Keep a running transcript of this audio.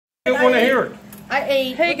I want to hear it. I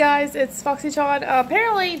ate. Hey guys, it's Foxy Sean.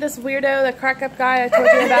 Apparently this weirdo, the crack up guy I told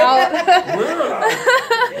you about.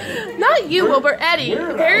 Not you, Wilbur, Eddie.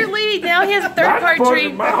 Apparently now he has a third-part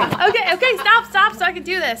dream. Okay, stop so I can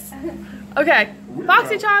do this. Okay,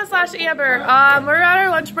 Foxy Sean / Amber. We're at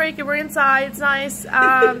our lunch break and we're inside. It's nice.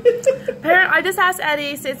 I just asked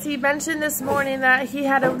Eddie, since he mentioned this morning that he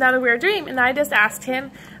had another weird dream, and I just asked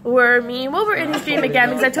him, were me and Wilbur in his dream again?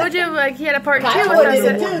 Because I told you like he had a part 2 with us.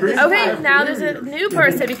 Okay, now there's a new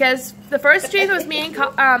person because the first dream was me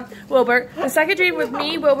and Wilbur. The second dream was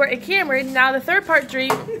me, Wilbur, and Cameron. Now the third part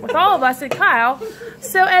dream with all of us and Kyle.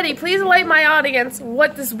 So Eddie, please enlighten my audience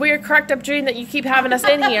what this weird cracked up dream that you keep having us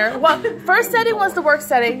in here. Well, first setting was the work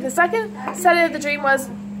setting. The second setting of the dream was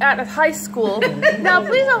at a high school. Now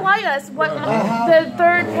please enlighten us what the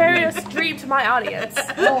third period dream to my audience.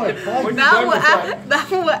 That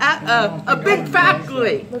was at a big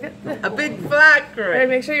factory. Look at a big factory. Hey,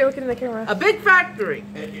 make sure you're looking in the camera. A big factory.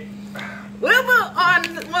 We were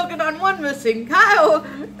working on one missing. Kyle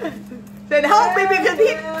said, "Help me," because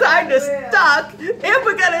he's kind of stuck. If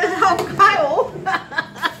we're gonna help Kyle.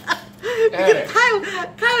 Because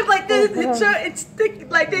Kyle's like this, it's sticking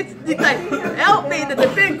like this. He's like, "Help me!" To the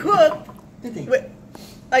big hook,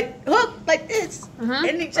 like hook like this,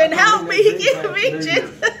 and he said, "Help me!" He can't reach it.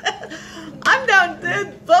 I'm down there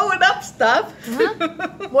blowing up stuff.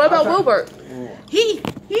 What about Wilbur? He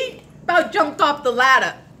about jumped off the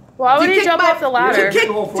ladder. Why would he jump off the ladder? To kick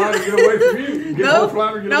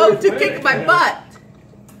my butt.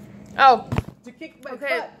 Oh. To kick my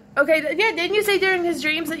butt. Okay, yeah, didn't you say during his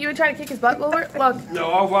dreams that you would try to kick his butt, Wilbur? Look.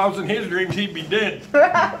 No, if I was in his dreams, he'd be dead.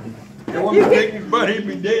 You kicked his butt, he'd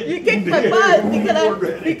be dead. You kicked my butt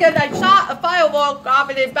because I shot a fireball off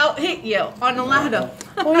and it about hit you on the ladder.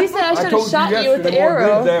 Well, you said I should have shot you with the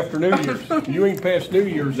arrow. After New Year's. You ain't past New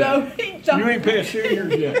Year's yet. You ain't past New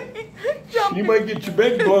Year's yet. You might get your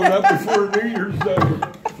bed blown up before New Year's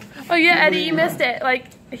over. Oh yeah, Eddie, you missed it.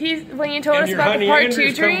 Like when you told us about the part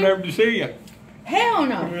 2 dream. Over to see you. Hell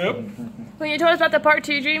no. Yep. When you told us about the part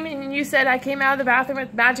 2 dream and you said I came out of the bathroom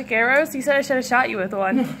with magic arrows, you said I should have shot you with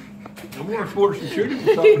one. I'm more for some shooting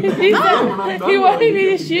or something. He wanted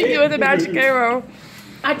me to shoot you with a magic arrow.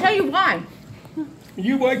 I tell you why.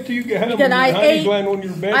 You wait till you get home and your honey's lying on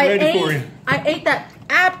your bed ready for you. I ate that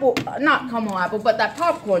apple, not caramel apple, but that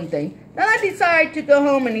popcorn thing. Then I decided to go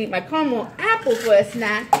home and eat my caramel apple for a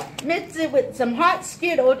snack, mix it with some hot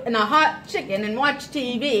Skittles and a hot chicken and watch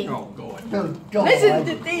TV. Oh, God. Listen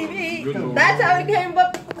to TV. That's how it came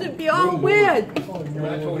up to be all weird. I told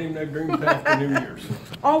him that dream's after New Year's.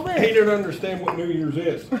 All weird. He didn't understand what New Year's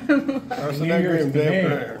is. I said that dream's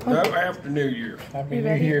after New Year's. Happy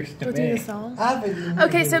New Year's to me. Do the song?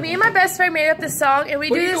 Okay, so me and my best friend made up this song, and we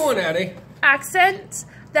do this accent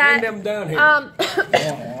that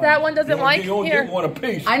that one doesn't like. You Here. get one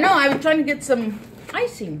apiece. I know. I was trying to get some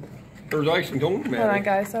icing. There's icing on Hold on,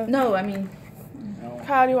 guys. So. No, I mean.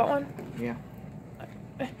 Kyle, do you want one? Yeah.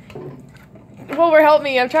 Wilbur, help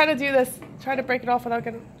me. I'm trying to do this. Try to break it off without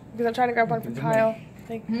getting, because I'm trying to grab one for Kyle.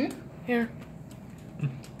 Here.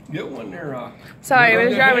 Get one there. Sorry, we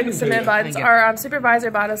were grabbing some invites. Our supervisor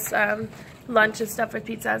bought us lunch and stuff with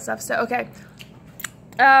pizza and stuff. So okay.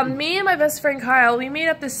 Me and my best friend Kyle, we made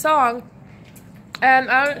up this song, and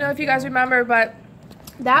I don't know if you guys remember, but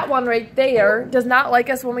that one right there does not like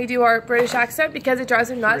us when we do our British accent because it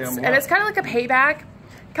drives him nuts, and it's kind of like a payback,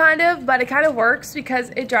 kind of, but it kind of works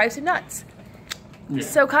because it drives him nuts. Yeah.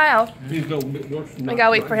 So Kyle, I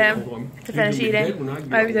gotta wait for him to finish eating.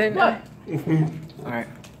 I didn't know. All right.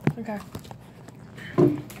 Okay.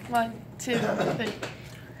 1, 2, 3.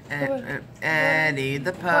 Eddie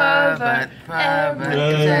the pervert,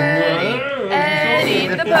 Eddie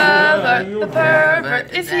the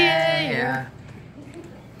pervert is here.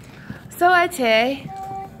 So I say,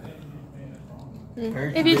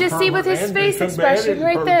 if you just see with his face expression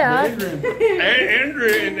right there. Andrew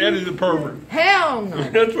and Eddie the pervert. Hell no.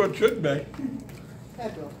 That's what it should be.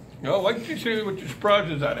 No, why don't you see what your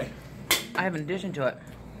surprise is, Eddie? I have an addition to it.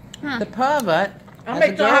 The pervert. I'll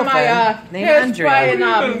make sure I have my hairspray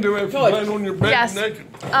and Yes.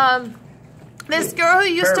 This girl who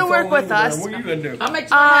used to work with us. What are you gonna do? I'll make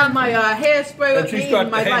sure I have my hairspray with me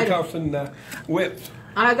and my handcuffs and whips.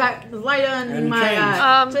 I got the lighter in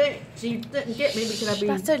my she didn't get me because I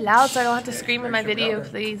That's so loud, so I don't have to scream in my video,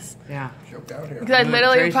 please. Yeah. Because I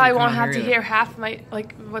literally probably won't have to hear half my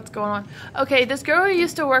what's going on. Okay, this girl who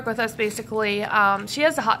used to work with us, basically, she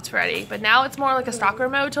has the hots for Eddie, but now it's more like a stalker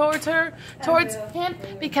mode towards him,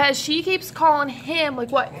 because she keeps calling him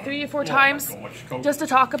like what 3 or 4 times just to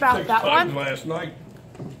talk about that one. Last night.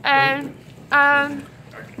 And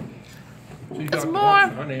It's more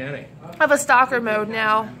of a stalker mode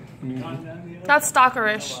now. Not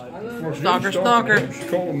stalkerish. Stalker.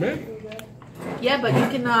 Yeah, but you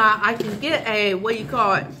can. I can get a what you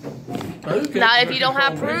call it. Now, if you don't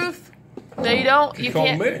have proof, no, you don't. You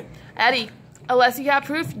can't. Eddie, unless you have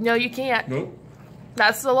proof, no, you can't. Nope.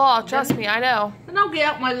 That's the law. Trust me, I know. And I'll get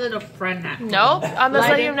out my little friend hat. Nope, I'm just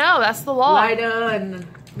letting you know. That's the law. Lighter and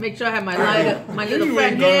make sure I have my lighter, my little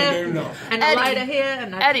friend here, and a lighter here,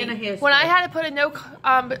 and a tin here. When I had to put a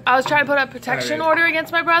I was trying to put a protection order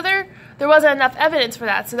against my brother. There wasn't enough evidence for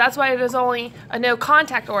that, so that's why it was only a no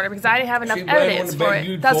contact order because I didn't have enough evidence for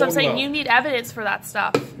it. That's what I'm saying. You need evidence for that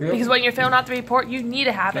stuff because when you're filling out the report, you need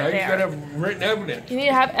to have it there. You gotta have written evidence. You need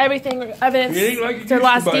to have everything evidence to the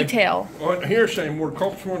last detail. On here saying we're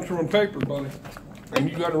cops ones on paper, buddy, and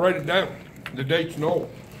you gotta write it down. The dates and all.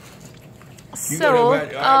 So,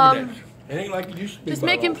 it ain't like it used to be. Just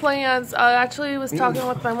making plans. I actually was talking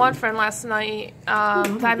with my one friend last night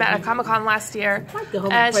that I met at Comic-Con last year,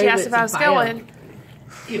 and she asked if I was going.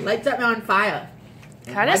 Light something on fire.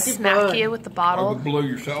 Can I just smack you with the bottle? I would blow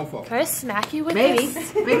yourself up. Can I smack you with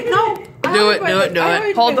this? Maybe. No. Do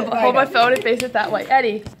it. Hold my phone and face it that way.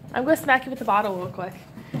 Eddie, I'm going to smack you with the bottle real quick.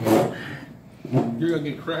 You're going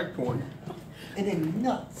to get cracked on. And then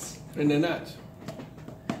nuts. In the nuts.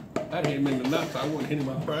 I'd hit him in the nuts. I wouldn't hit him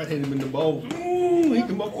up. I'd hit him in the balls. He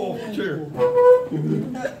come up off the chair.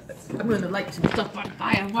 I'm going to light some stuff on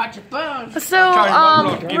fire and watch it burn. So,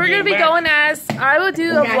 we're going to be going as, I will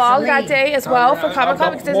do a vlog that day as well for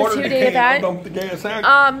Comic-Con because it's a 2-day event.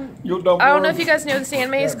 I don't know if you guys know this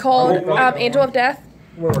anime is called Angel of Death.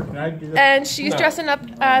 And she's dressing up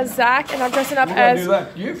as Zach and I'm dressing up as,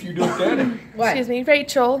 excuse me,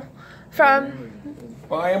 Rachel from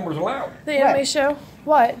Amber's Allowed. The anime show.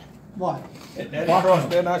 What? What? Daddy crossed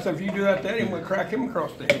that, and I said, if you do that, Daddy, I'm going to crack him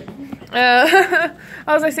across the head.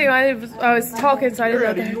 I was like saying, I was talking, so I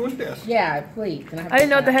didn't know. Yeah, please. I didn't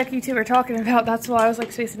know what the heck you two were talking about. That's why I was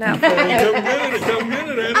like spacing out. Come get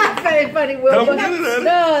it, I'm very funny, Will. Come get it,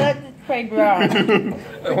 no, that's Craig Brown.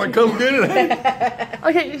 Come get it.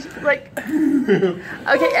 Okay, like,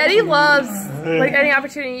 okay, Eddie loves, like, any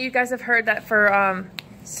opportunity. You guys have heard that for,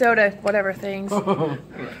 soda, whatever things.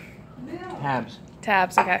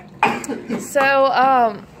 Tabs, okay. So,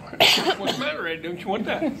 What's the matter, Ed? Don't you want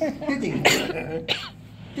that?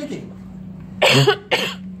 Did he?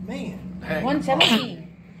 Man. 117.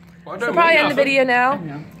 So probably end the video now.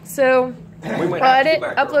 So, I'll edit,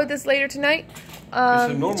 upload this later tonight.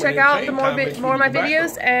 Check out the more of my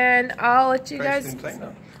videos, and I'll let you guys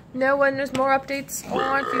know when there's more updates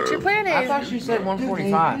on future planning. I thought you said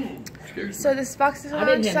 145. So this is Foxy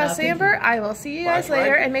Amber. I will see you guys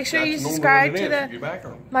later, and make sure you subscribe to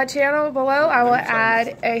my channel below. I will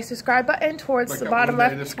add a subscribe button towards the bottom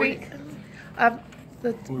left screen of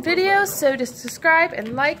the video. So just subscribe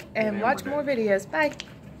and like and watch more videos. Bye.